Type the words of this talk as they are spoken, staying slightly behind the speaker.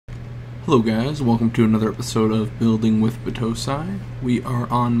Hello guys, welcome to another episode of Building with BwB. We are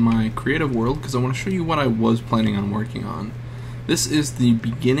on my creative world because I want to show you what I was planning on working on. This is the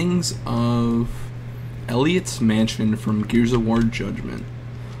beginnings of Elliot's Mansion from Gears of War Judgment.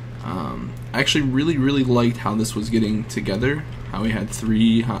 I actually really liked how this was getting together, how we had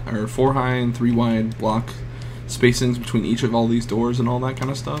 4 high and 3 wide block spacings between each of all these doors and all that kind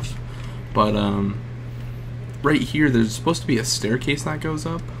of stuff. But right here there's supposed to be a staircase that goes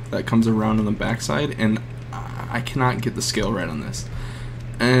up that comes around on the backside, and I cannot get the scale right on this.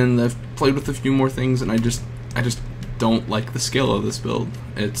 And I've played with a few more things, and I just don't like the scale of this build.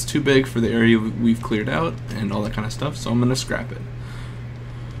 It's too big for the area we've cleared out and all that kind of stuff, so I'm gonna scrap it.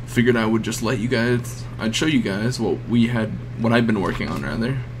 Figured I would just I'd show you guys what I've been working on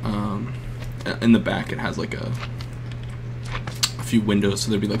rather. In the back it has like a few windows, so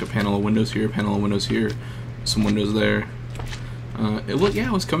there'd be like a panel of windows here, panel of windows here, some windows there. It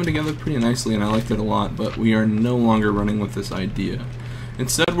was coming together pretty nicely, and I liked it a lot, but we are no longer running with this idea.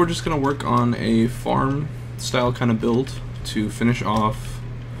 Instead, we're just going to work on a farm style kind of build to finish off,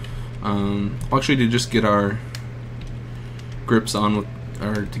 actually to just get our grips on with,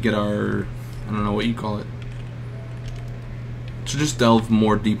 or to get our, I don't know what you call it, to just delve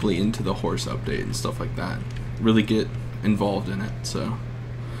more deeply into the horse update and stuff like that, really get involved in it. So,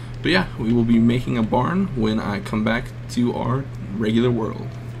 but yeah, we will be making a barn when I come back to our regular world.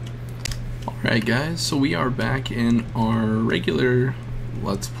 Alright guys, so we are back in our regular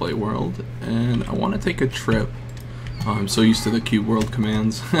Let's Play world, and I want to take a trip. I'm so used to the cube world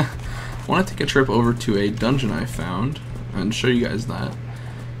commands. I want to take a trip over to a dungeon I found and show you guys that,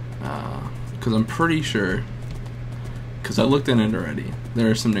 because I'm pretty sure, because I looked in it already,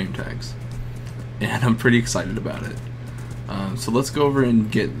 there are some name tags, and I'm pretty excited about it. So let's go over and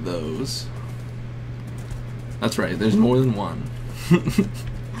get those. That's right, there's more than one.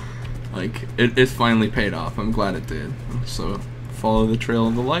 Like, it finally paid off. I'm glad it did. So, follow the trail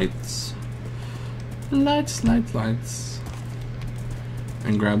of the lights. Lights.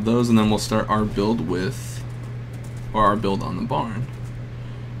 And grab those, and then we'll start our build our build on the barn.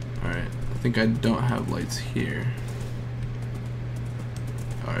 Alright, I think I don't have lights here.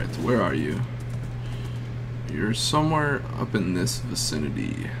 Alright, so where are you? You're somewhere up in this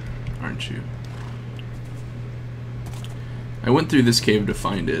vicinity, aren't you? I went through this cave to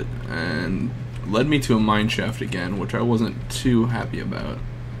find it, and led me to a mine shaft again, which I wasn't too happy about.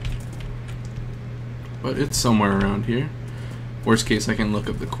 But it's somewhere around here. Worst case, I can look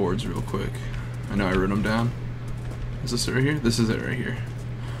up the coords real quick. I know I wrote them down. Is this it right here? This is it right here.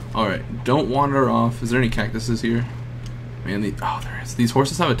 Alright, don't wander off. Is there any cactuses here? Man, there is. These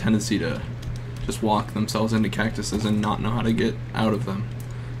horses have a tendency to just walk themselves into cactuses and not know how to get out of them,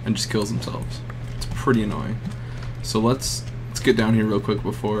 and just kills themselves. It's pretty annoying. So let's get down here real quick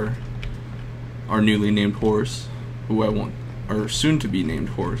before our newly named horse, or soon to be named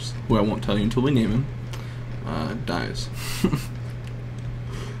horse, who I won't tell you until we name him, dies.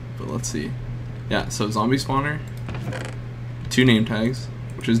 But let's see. Yeah, so zombie spawner, 2 name tags,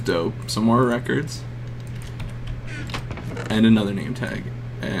 which is dope, some more records, and another name tag,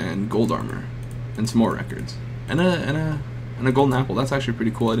 and gold armor, and some more records, and a golden apple. That's actually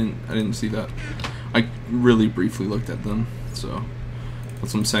pretty cool. I didn't see that. I really briefly looked at them, so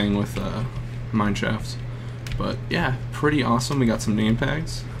that's what I'm saying with mine shafts. But yeah, pretty awesome. We got some name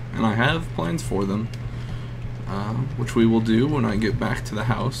tags, and I have plans for them, which we will do when I get back to the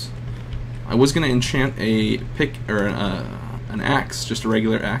house. I was gonna enchant a pick or an axe, just a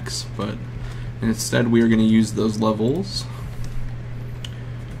regular axe, but instead we are gonna use those levels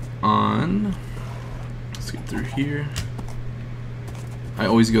on. Let's get through here. I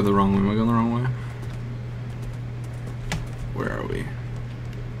always go the wrong way. Am I going the wrong way? Where are we?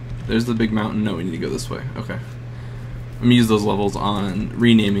 There's the big mountain. No, we need to go this way. Okay. I'm gonna use those levels on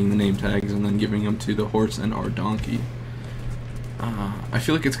renaming the name tags and then giving them to the horse and our donkey. I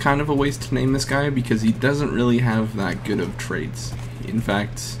feel like it's kind of a waste to name this guy because he doesn't really have that good of traits. In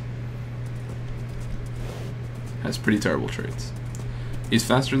fact, has pretty terrible traits. He's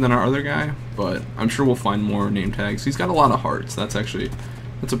faster than our other guy, but I'm sure we'll find more name tags. He's got a lot of hearts. That's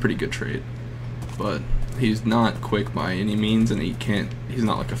a pretty good trait. But he's not quick by any means, and he's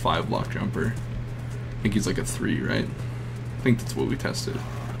not like a 5 block jumper. I think he's like a 3, right? I think that's what we tested.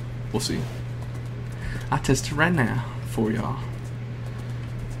 We'll see. I tested right now for y'all.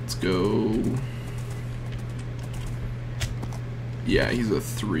 Let's go. Yeah, he's a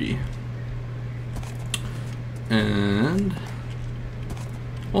 3. And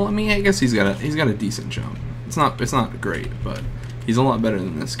well, I mean, I guess he's got a decent jump. It's not great, but he's a lot better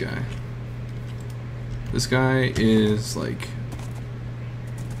than this guy. This guy is like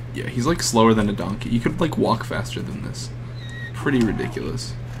Yeah, he's like slower than a donkey. You could like walk faster than this. Pretty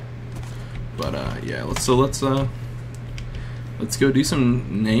ridiculous. But yeah, let's go do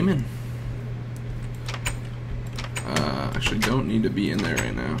some naming. Actually don't need to be in there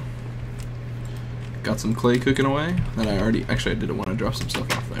right now. Got some clay cooking away that actually I didn't want to drop some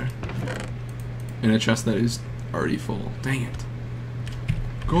stuff off there. In a chest that is already full. Dang it.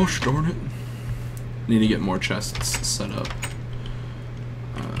 Gosh darn it. Need to get more chests set up.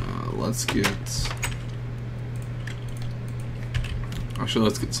 Let's get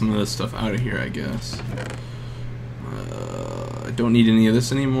some of this stuff out of here, I guess. I don't need any of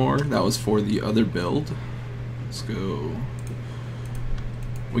this anymore. That was for the other build. Let's go.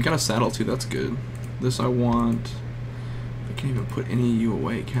 We got a saddle too, that's good. This I want. I can't even put any of you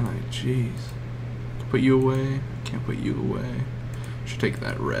away, can I? Jeez. Put you away. Can't put you away. Should take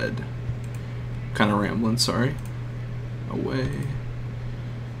that red. Kind of rambling, sorry. Away.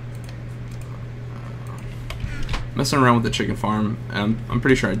 Messing around with the chicken farm, and I'm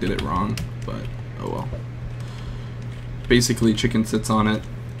pretty sure I did it wrong, but oh well. Basically, chicken sits on it,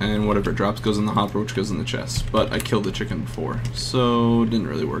 and whatever drops goes in the hopper, which goes in the chest. But I killed the chicken before, so it didn't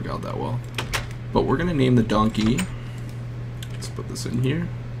really work out that well. But we're gonna name the donkey. Let's put this in here.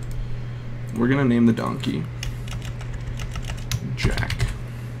 We're gonna name the donkey Jack.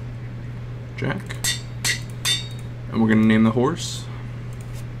 Jack. And we're gonna name the horse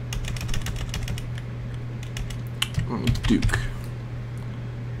Duke.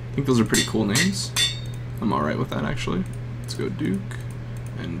 I think those are pretty cool names. I'm alright with that actually. Let's go Duke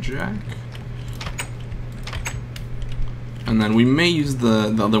and Jack. And then we may use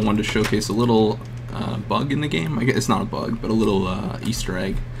the other one to showcase a little bug in the game. I guess it's not a bug, but a little Easter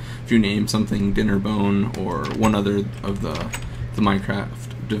egg. If you name something Dinnerbone or one other of the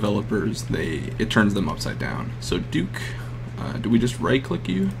Minecraft developers, it turns them upside down. So Duke, do we just right click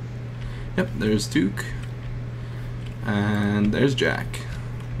you? Yep, there's Duke. And there's Jack.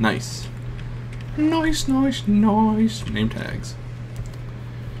 Nice. Nice, nice, nice. Name tags.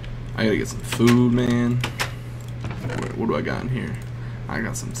 I gotta get some food, man. What do I got in here? I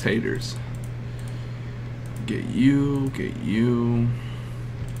got some taters. Get you, get you.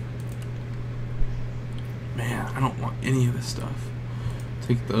 Man, I don't want any of this stuff.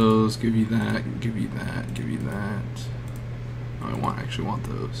 Take those, give you that, give you that, give you that. Oh, I actually want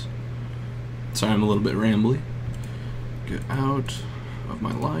those. Sorry, I'm a little bit rambly. Get out of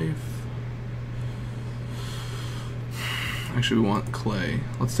my life. Actually, we want clay.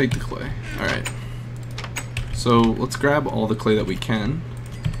 Let's take the clay. Alright. So, let's grab all the clay that we can.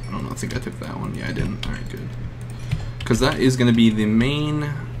 I don't know, I think I took that one. Yeah, I didn't. Alright, good. Because that is going to be the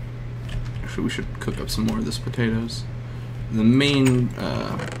main... Actually, we should cook up some more of this potatoes. The main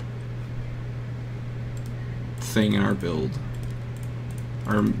thing in our build.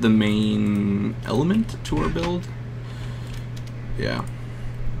 Or the main element to our build. Yeah.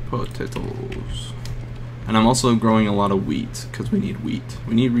 Potatoes. And I'm also growing a lot of wheat, because we need wheat.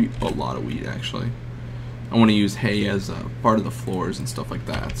 We need a lot of wheat, actually. I want to use hay as a part of the floors and stuff like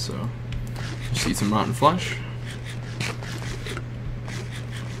that, so... Just eat some rotten flesh.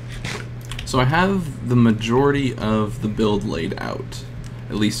 So I have the majority of the build laid out.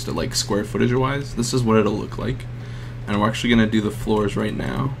 At least, like, square footage-wise. This is what it'll look like. And we're actually going to do the floors right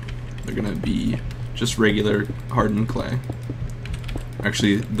now. They're going to be just regular hardened clay.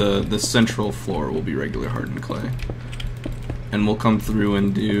 Actually, the central floor will be regular hardened clay. And we'll come through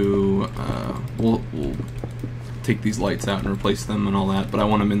and do, we'll take these lights out and replace them and all that, but I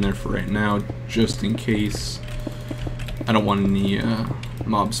want them in there for right now, just in case I don't want any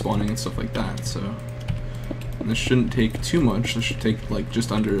mob spawning and stuff like that, so. And this shouldn't take too much, this should take like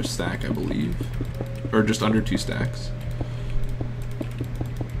just under a stack, I believe. Or just under 2 stacks.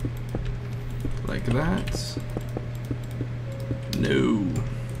 Like that. No.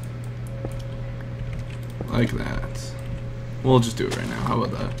 Like that. We'll just do it right now. How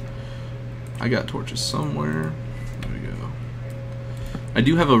about that? I got torches somewhere. There we go. I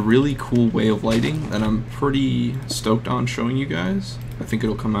do have a really cool way of lighting that I'm pretty stoked on showing you guys. I think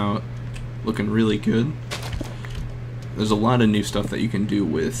it'll come out looking really good. There's a lot of new stuff that you can do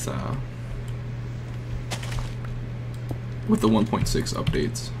with the 1.6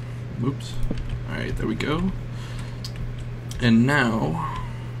 updates. Oops. Alright, there we go. And now,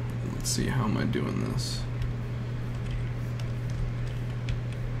 let's see, how am I doing this?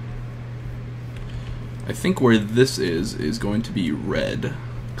 I think where this is going to be red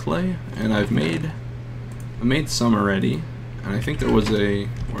clay, and I made some already, and I think there was a,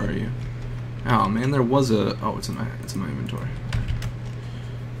 where are you? Oh man, there was a, oh, it's in my inventory.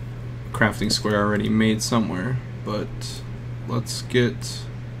 Crafting square already made somewhere, but let's get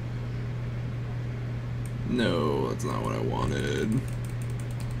No, that's not what I wanted.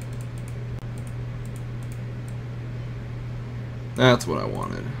 That's what I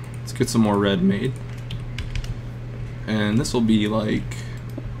wanted. Let's get some more red made. And this will be like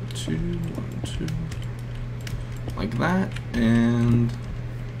 2, 1, 2, like that. And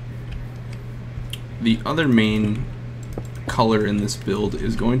the other main color in this build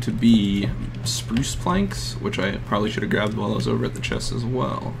is going to be spruce planks, which I probably should have grabbed while I was over at the chest as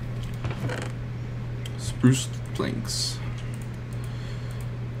well. Spruce planks.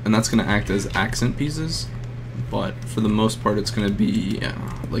 And that's going to act as accent pieces, but for the most part it's going to be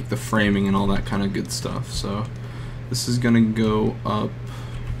like the framing and all that kind of good stuff. So this is going to go up.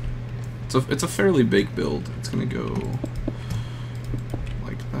 It's a fairly big build. It's going to go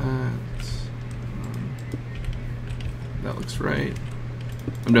like that. That looks right.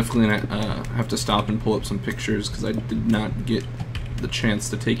 I'm definitely going to have to stop and pull up some pictures because I did not get the chance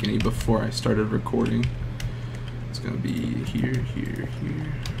to take any before I started recording. It's going to be here, here,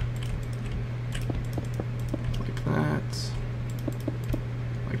 here. Like that.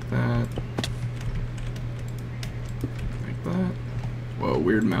 Like that. Like that. Whoa,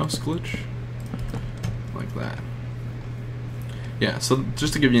 weird mouse glitch. Like that. Yeah, so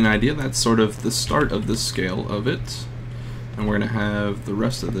just to give you an idea, that's sort of the start of the scale of it. And we're going to have the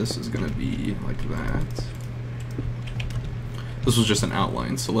rest of this is going to be like that. This was just an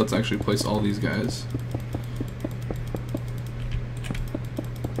outline, so let's actually place all these guys.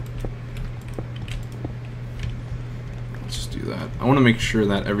 Let's just do that. I want to make sure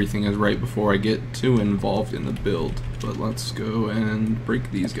that everything is right before I get too involved in the build. But let's go and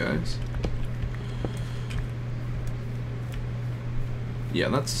break these guys. Yeah,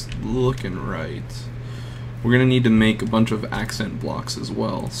 that's looking right. We're going to need to make a bunch of accent blocks as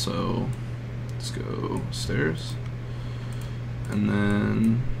well, so let's go stairs. And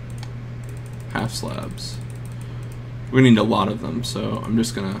then half slabs. We're going to need a lot of them, so I'm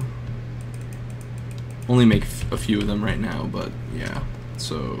just going to only make a few of them right now, but yeah.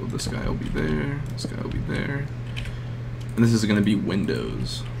 So this guy will be there, this guy will be there. And this is going to be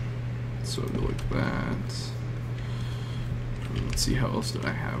windows. So go like that. Let's see, how else did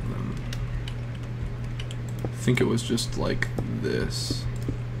I have them? I think it was just like this.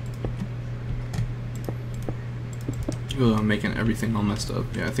 Ugh, I'm making everything all messed up.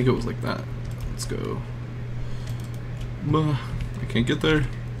 Yeah, I think it was like that. Let's go. I can't get there.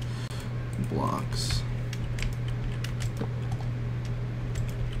 Blocks.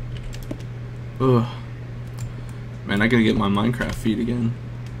 Ugh. Man, I gotta get my Minecraft feed again.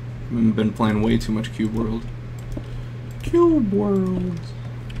 I've been playing way too much Cube World. Cube World.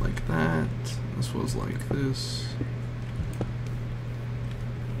 Like that. This was like this.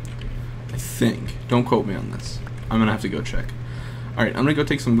 I think. Don't quote me on this. I'm gonna have to go check. Alright, I'm gonna go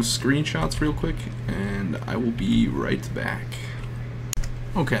take some screenshots real quick, and I will be right back.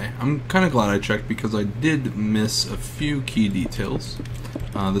 Okay, I'm kind of glad I checked because I did miss a few key details.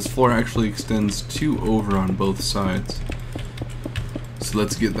 This floor actually extends 2 over on both sides. So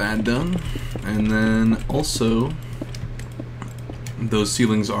let's get that done. And then also, those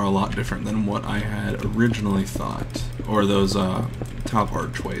ceilings are a lot different than what I had originally thought, or those top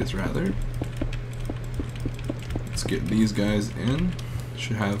archways rather. Let's get these guys in.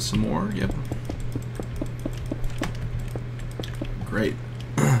 Should have some more. Yep. Great.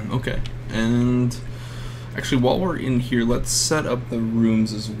 Okay. And actually, while we're in here, let's set up the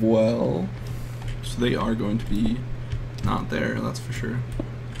rooms as well. So they are going to be not there, that's for sure.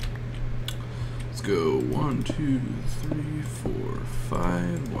 Let's go 1, 2, 3, 4,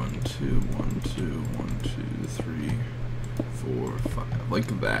 5. 1, 2, 1, 2, 1, 2, 3, 4, 5.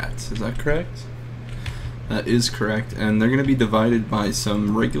 Like that. Is that correct? That is correct. And they're going to be divided by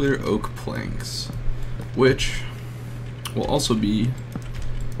some regular oak planks, which will also be.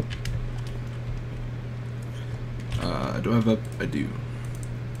 Do I have a? I do.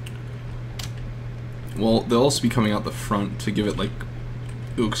 Well, they'll also be coming out the front to give it like,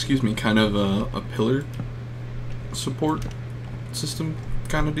 oh, excuse me, kind of a pillar support system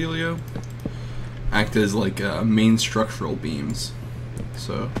kind of dealio. Act as like main structural beams.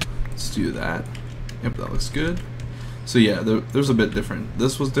 So let's do that. Yep, that looks good. So yeah, there's a bit different.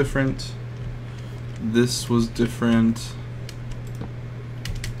 This was different. This was different.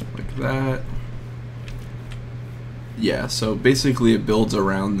 Like that. Yeah, so basically it builds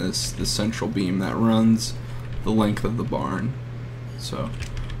around this central beam that runs the length of the barn. So,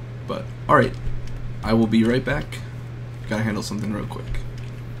 but alright, I will be right back. Gotta handle something real quick.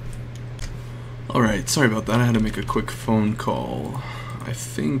 Alright, sorry about that, I had to make a quick phone call. I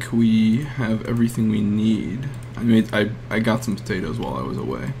think we have everything we need. I got some potatoes while I was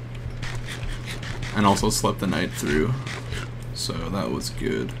away. and also slept the night through, so that was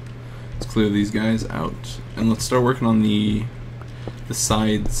good. Let's clear these guys out, and let's start working on the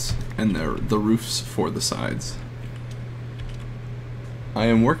sides and the roofs for the sides. I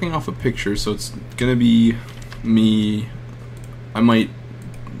am working off a picture, so it's gonna be me. I might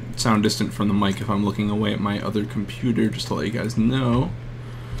sound distant from the mic if I'm looking away at my other computer, just to let you guys know,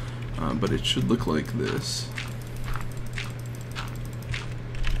 but it should look like this.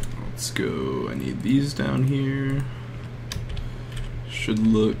 Let's go. I need these down here. Should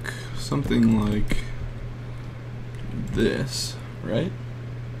look something like this, right?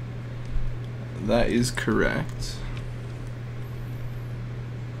 That is correct.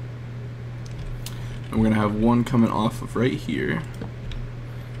 And we're gonna have one coming off of right here,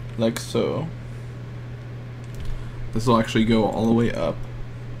 like so. This will actually go all the way up.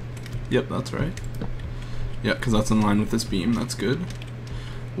 Yep, that's right. Yep, because that's in line with this beam. That's good.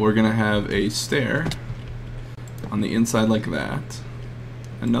 We're gonna have a stair on the inside like that.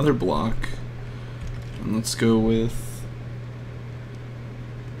 Another block, and let's go with,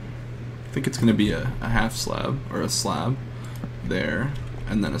 I think it's gonna be a half slab or a slab there,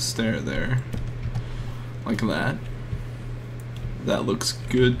 and then a stair there, like that. That looks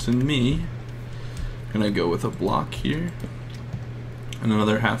good to me. Gonna go with a block here, and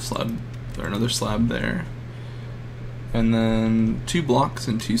another half slab, or another slab there, and then 2 blocks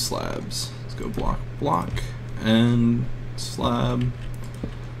and 2 slabs. Let's go block, block, and slab,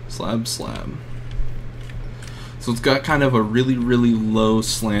 slab, slab. So it's got kind of a really low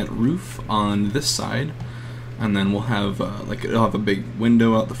slant roof on this side, and then we'll have like it'll have a big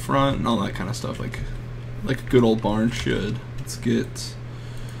window out the front and all that kind of stuff, like a good old barn should. Let's get.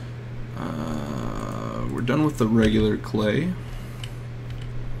 We're done with the regular clay,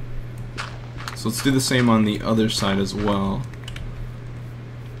 so let's do the same on the other side as well.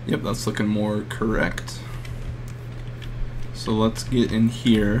 Yep, that's looking more correct. So let's get in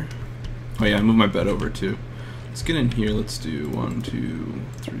here. Oh yeah, I moved my bed over too. Let's get in here. Let's do 1, 2,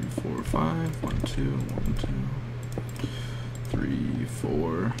 3, 4, 5. 1, 2, 1, 2, 3,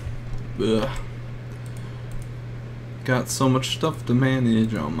 4. Ugh. Got so much stuff to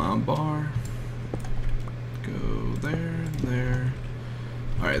manage on my bar. Go there, there.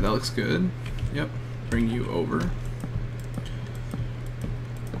 Alright, that looks good. Yep, bring you over.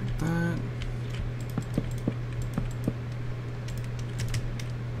 Like that.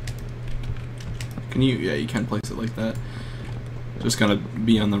 Can you, yeah, you can place it like that. Just gotta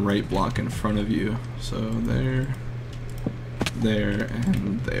be on the right block in front of you. So there, there,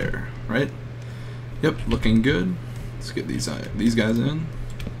 and there, right? Yep, looking good. Let's get these guys in.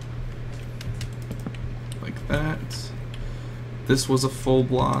 Like that. This was a full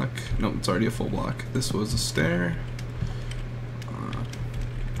block. Nope, it's already a full block. This was a stair.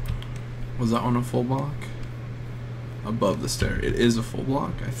 Was that one a full block? Above the stair. It is a full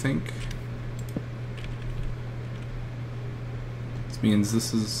block, I think. This means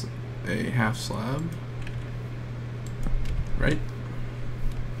this is a half slab. Right?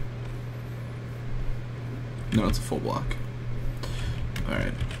 No, it's a full block.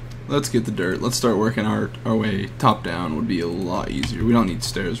 Alright. Let's get the dirt. Let's start working our way top down. Would be a lot easier. We don't need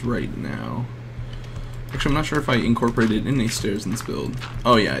stairs right now. Actually, I'm not sure if I incorporated any stairs in this build.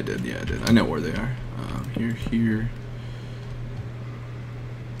 Oh yeah, I did. Yeah, I did. I know where they are. Here, here,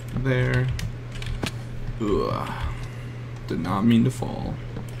 there. Ugh. Did not mean to fall.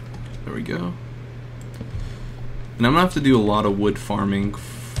 There we go. And I'm gonna have to do a lot of wood farming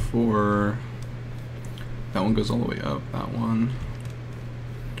for. That one goes all the way up. That one.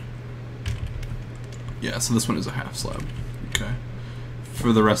 Yeah, so this one is a half slab. Okay.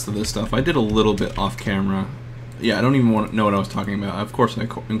 For the rest of this stuff, I did a little bit off camera. Yeah, I don't even know what I was talking about. Of course, I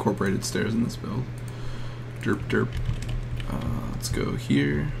incorporated stairs in this build. Derp, derp. Let's go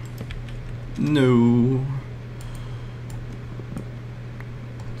here. No.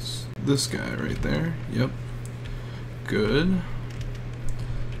 It's this guy right there. Yep. Good.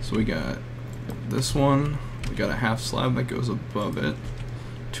 So we got this one. We got a half slab that goes above it.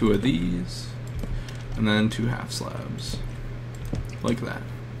 2 of these. And then 2 half slabs. Like that.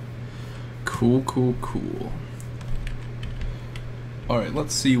 Cool, cool, cool. Alright,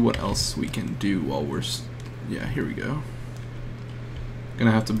 let's see what else we can do while we're... Yeah, here we go.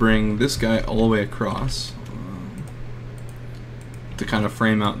 Gonna have to bring this guy all the way across to kind of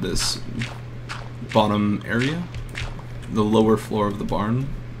frame out this bottom area. The lower floor of the barn,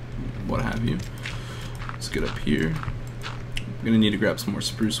 what have you. Let's get up here. I'm gonna need to grab some more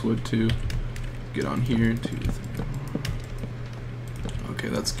spruce wood too. Get on here, 2, 3, 4. Okay,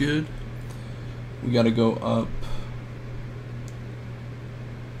 that's good. We gotta go up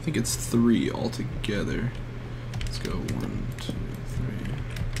I think it's 3 altogether. Let's go 1, 2, 3.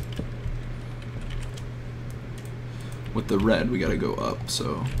 With the red, we gotta go up,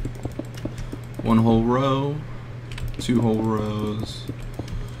 so 1 whole row, 2 whole rows,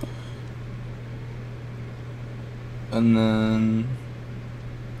 and then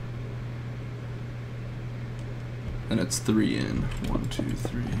it's 3 in. 1, 2,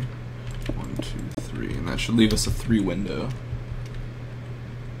 3, 1, 2, 3, and that should leave us a 3 window.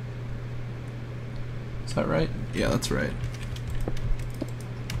 Is that right? Yeah, that's right.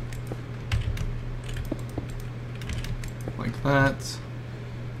 Like that.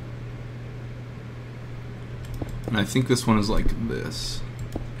 And I think this one is like this.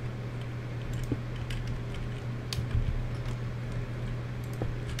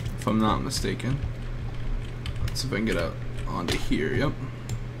 If I'm not mistaken. Let's see if I can get out onto here. Yep.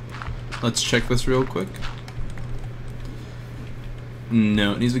 Let's check this real quick.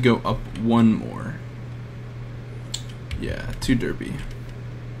 No, it needs to go up 1 more. Yeah, too derpy.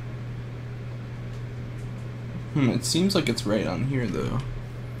 It seems like it's right on here though.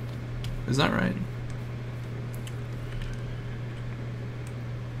 Is that right?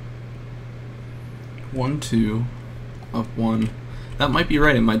 One, 2, up 1. That might be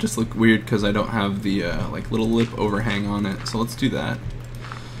right. It might just look weird because I don't have the like little lip overhang on it. So let's do that.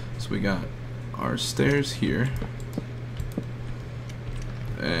 So we got our stairs here,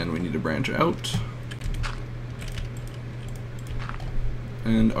 and we need to branch out.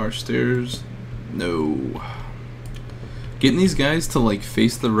 And our stairs, no. Getting these guys to like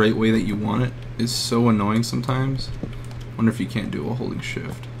face the right way that you want it is so annoying sometimes. Wonder if you can't do a holding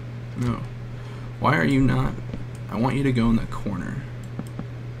shift. No. Why are you not? I want you to go in the corner.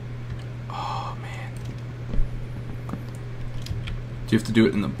 Oh man. Do you have to do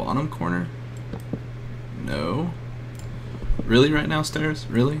it in the bottom corner? No. Really right now, stairs?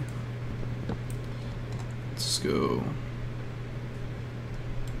 Really? Let's go.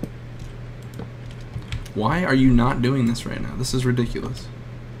 Why are you not doing this right now? This is ridiculous.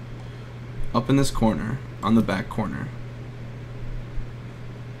 Up in this corner, on the back corner.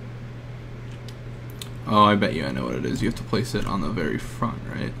 Oh, I bet you I know what it is. You have to place it on the very front,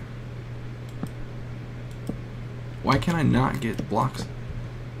 right? Why can I not get blocks?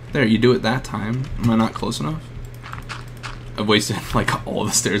 There, you do it that time. Am I not close enough? I've wasted like all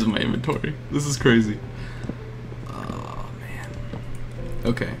the stairs in my inventory. This is crazy. Oh, man.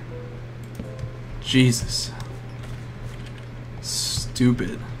 Okay. Jesus.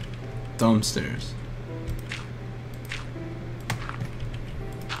 Stupid. Dumb stairs.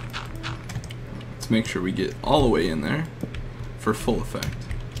 Let's make sure we get all the way in there for full effect.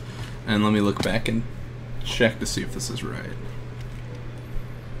 And let me look back and check to see if this is right.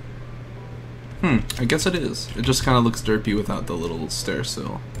 I guess it is. It just kind of looks derpy without the little stair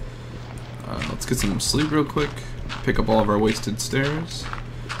sill. Let's get some sleep real quick. Pick up all of our wasted stairs,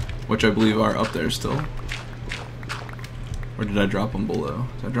 which I believe are up there still. Or did I drop them below?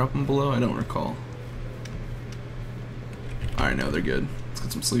 Did I drop them below? I don't recall. Alright, no, they're good. Let's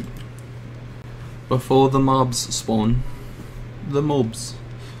get some sleep. Before the mobs spawn. The mobs.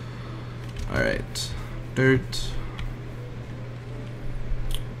 Alright. Dirt.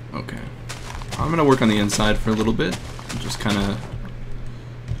 Okay. I'm gonna work on the inside for a little bit. Just kinda...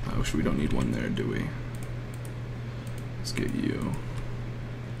 I wish we don't need one there, do we? Let's get you...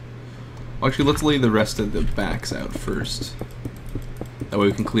 Well, actually, let's lay the rest of the backs out first. That way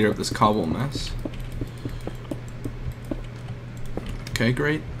we can clear up this cobble mess. Okay,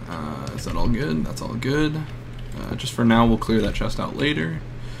 great. Is that all good? That's all good. Just for now, we'll clear that chest out later.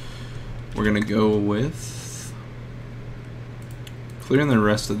 We're gonna go with clearing the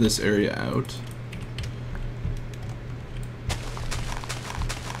rest of this area out.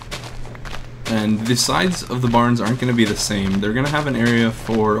 And the sides of the barns aren't going to be the same. They're going to have an area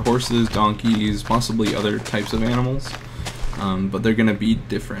for horses, donkeys, possibly other types of animals, but they're going to be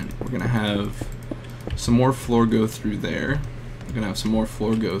different. We're going to have some more floor go through there. We're going to have some more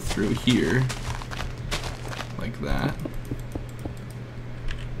floor go through here, like that.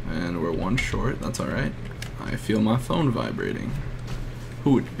 And we're one short, that's alright. I feel my phone vibrating.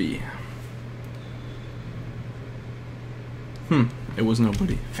 Who would it be? It was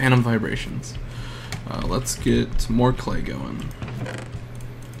nobody. Phantom vibrations. Let's get more clay going.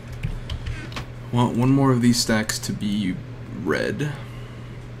 Want one more of these stacks to be red.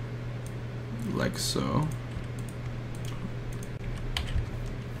 Like so.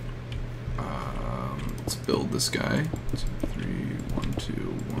 Let's build this guy. 2, 3, 1, 2,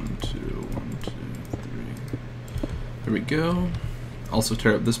 1, 2, 1, 2, 3. There we go. Also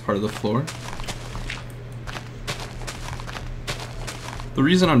tear up this part of the floor. The The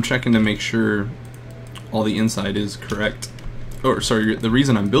reason I'm checking to make sure all the inside is correct, or sorry, the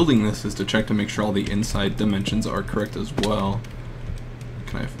reason I'm building this is to check to make sure all the inside dimensions are correct as well.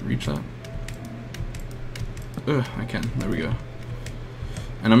 Can I reach that? Ugh, I can. There we go.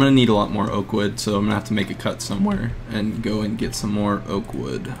 And I'm going to need a lot more oak wood, so I'm going to have to make a cut somewhere and go and get some more oak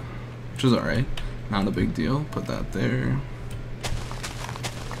wood, which is alright. Not a big deal. Put that there.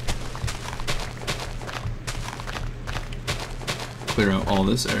 Clear out all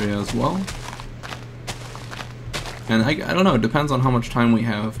this area as well. And I don't know, it depends on how much time we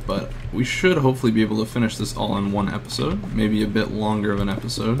have, but we should hopefully be able to finish this all in one episode, maybe a bit longer of an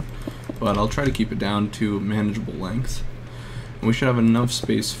episode, but I'll try to keep it down to manageable length. And we should have enough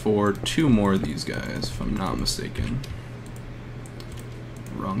space for 2 more of these guys, if I'm not mistaken.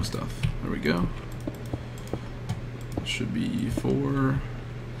 Wrong stuff. There we go. That should be 4.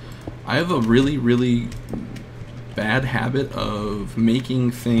 I have a really bad habit of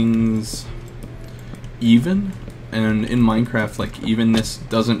making things even, and in Minecraft, like, evenness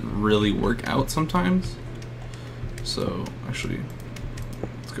doesn't really work out sometimes. So actually,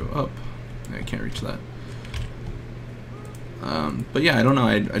 let's go up. I can't reach that. But yeah, I don't know,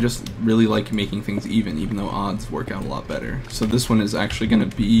 I just really like making things even though odds work out a lot better. So this one is actually going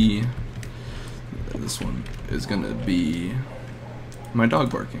to be, my dog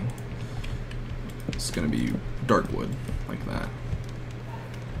barking. It's going to be dark wood, like that.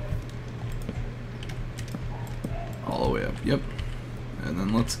 All the way up, yep. And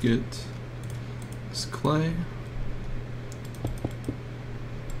then let's get this clay.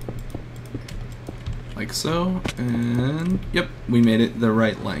 Like so, and yep, we made it the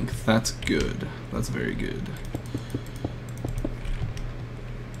right length. That's good. That's very good.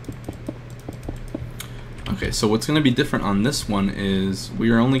 Okay, so what's going to be different on this one is we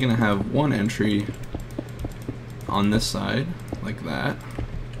are only going to have one entry on this side, like that.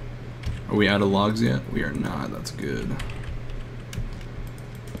 Are we out of logs yet? We are not. That's good.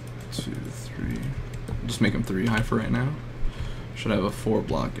 2, 3. Just make them 3 high for right now. Should have a 4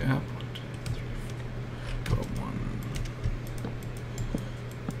 block gap. 1.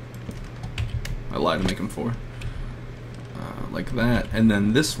 I lied to make them 4. Like that, and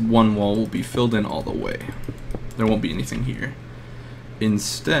then this one wall will be filled in all the way. There won't be anything here.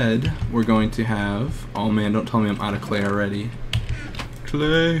 Instead, we're going to have, oh man, don't tell me I'm out of clay already.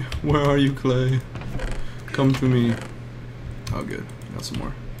 Clay, where are you, Clay? Come to me. Oh good, got some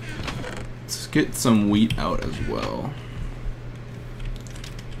more. Let's get some wheat out as well.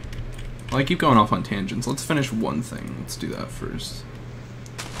 Well, I keep going off on tangents. Let's finish one thing. Let's do that first.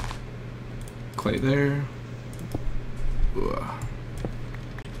 Clay there. Ugh.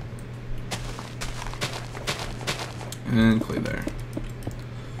 And clay there.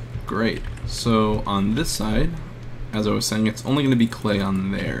 Great. So on this side, as I was saying, it's only going to be clay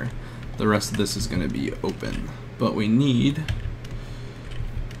on there. The rest of this is going to be open. But we need...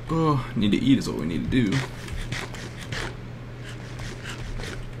 need to eat is what we need to do.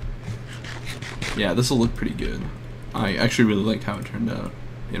 Yeah, this will look pretty good. I actually really liked how it turned out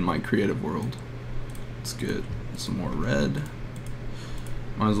in my creative world. It's good. Some more red.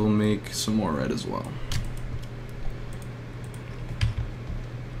 Might as well make some more red as well.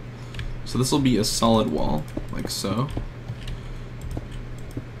 So this will be a solid wall, like so.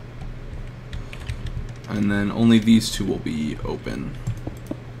 And then only these 2 will be open.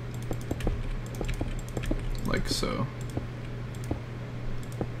 Like so.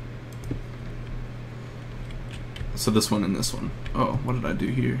 So this one and this one. Oh, what did I do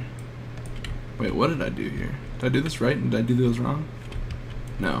here? Wait, what did I do here? Did I do this right and did I do those wrong?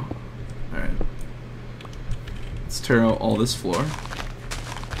 No. Alright. Let's tear out all this floor.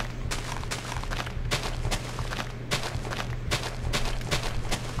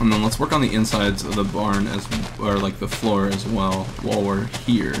 And then let's work on the insides of the barn or like the floor as well while we're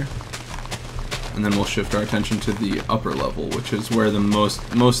here. And then we'll shift our attention to the upper level, which is where the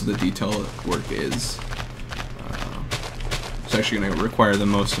most of the detail work is. It's actually going to require the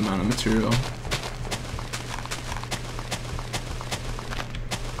most amount of material.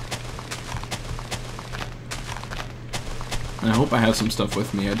 And I hope I have some stuff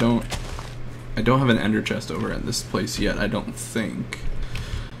with me. I don't have an ender chest over at this place yet, I don't think.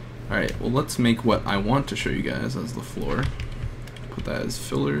 Alright, well let's make what I want to show you guys as the floor. Put that as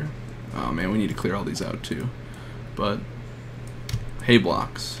filler. Oh man, we need to clear all these out too. But, hay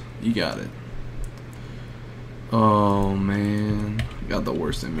blocks, you got it. Oh man, got the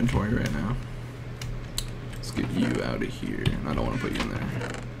worst inventory right now. Let's get you out of here. I don't want to put you in there.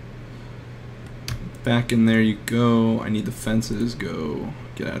 Back in there you go. I need the fences. Go.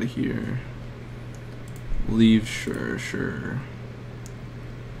 Get out of here. Leave. Sure.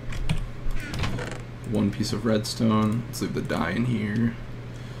 1 piece of redstone. Let's leave the dye in here.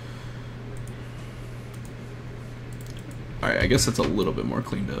 Alright, I guess that's a little bit more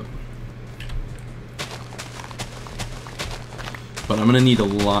cleaned up. But I'm going to need a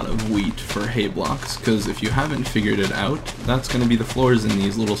lot of wheat for hay blocks, because if you haven't figured it out, that's going to be the floors in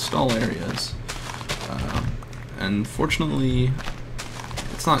these little stall areas. And fortunately,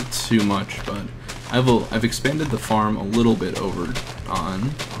 it's not too much, but I've expanded the farm a little bit over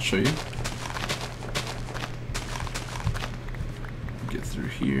on, I'll show you. Get through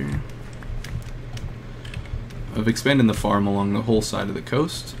here. I've expanded the farm along the whole side of the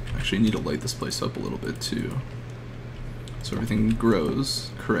coast. Actually, I need to light this place up a little bit too, so everything grows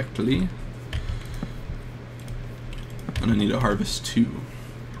correctly. And I need to harvest 2.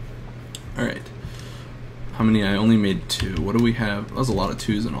 Alright. How many? I only made 2. What do we have? That was a lot of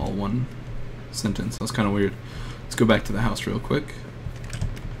 2s in all one sentence. That's kind of weird. Let's go back to the house real quick.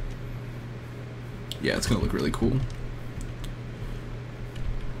 Yeah, it's gonna look really cool.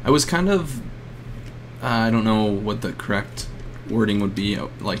 I was kind of, I don't know what the correct wording would be,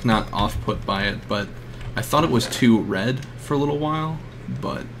 like not off-put by it, but I thought it was too red for a little while,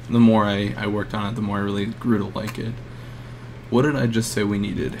 but the more I worked on it, the more I really grew to like it. What did I just say we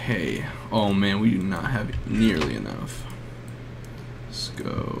needed? Hay. Oh man, we do not have nearly enough. Let's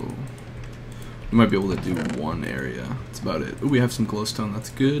go. We might be able to do 1 area. That's about it. Ooh, we have some glowstone.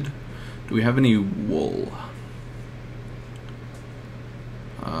 That's good. Do we have any wool?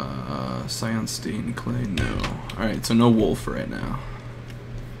 Cyan stain clay? No. Alright, so no wool for right now.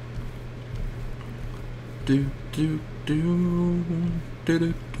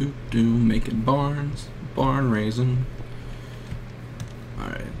 Making barns. Barn raising.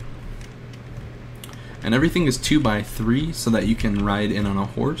 Alright. And everything is 2x3 so that you can ride in on a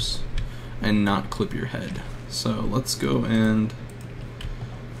horse and not clip your head. So let's go and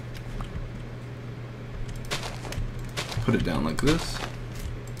put it down like this,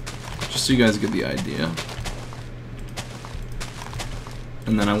 just so you guys get the idea.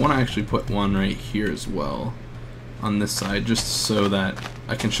 And then I want to actually put one right here as well on this side, just so that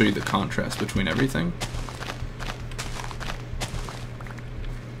I can show you the contrast between everything.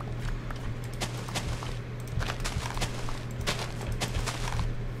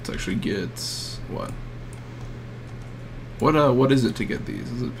 Let's actually get what? What is it to get these?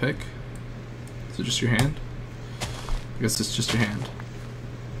 Is it pick? Is it just your hand? I guess it's just your hand.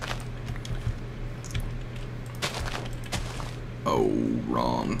 Oh,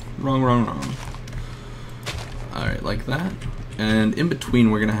 wrong. Wrong. Alright, like that. And in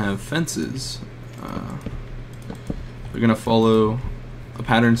between we're going to have fences. We're going to follow a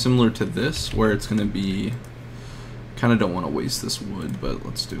pattern similar to this, where it's going to be... Kind of don't want to waste this wood, but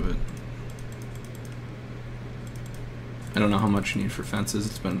let's do it. I don't know how much you need for fences.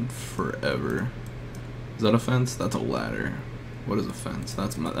 It's been forever. Is that a fence? That's a ladder. What is a fence?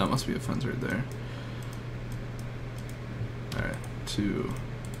 That must be a fence right there. Alright, 2.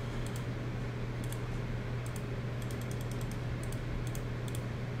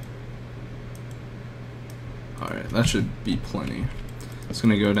 Alright, that should be plenty. It's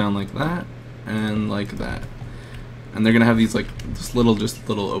gonna go down like that and like that. And they're gonna have these like just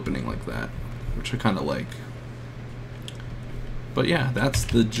little opening like that, which I kinda like. But yeah, that's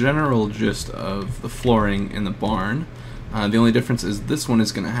the general gist of the flooring in the barn. The only difference is this one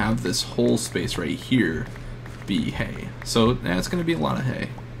is going to have this whole space right here be hay. So yeah, it's going to be a lot of hay.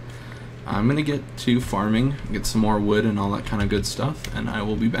 I'm going to get to farming, get some more wood and all that kind of good stuff, and I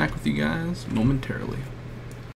will be back with you guys momentarily.